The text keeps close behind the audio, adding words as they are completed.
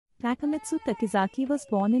Takemitsu Takizaki was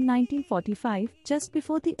born in 1945, just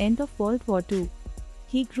before the end of World War II.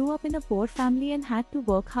 He grew up in a poor family and had to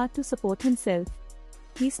work hard to support himself.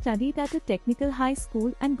 He studied at a technical high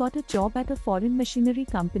school and got a job at a foreign machinery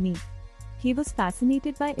company. He was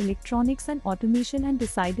fascinated by electronics and automation and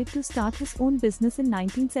decided to start his own business in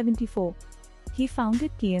 1974. He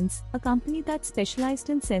founded Keyence, a company that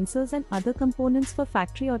specialized in sensors and other components for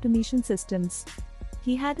factory automation systems.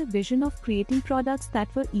 He had a vision of creating products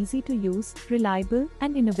that were easy to use, reliable,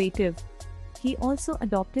 and innovative. He also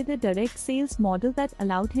adopted a direct sales model that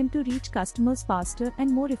allowed him to reach customers faster and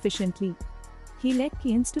more efficiently. He led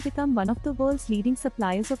Keyence to become one of the world's leading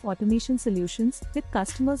suppliers of automation solutions, with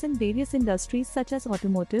customers in various industries such as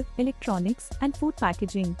automotive, electronics, and food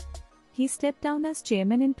packaging. He stepped down as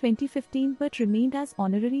chairman in 2015 but remained as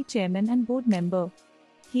honorary chairman and board member.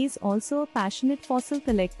 He is also a passionate fossil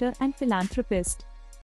collector and philanthropist.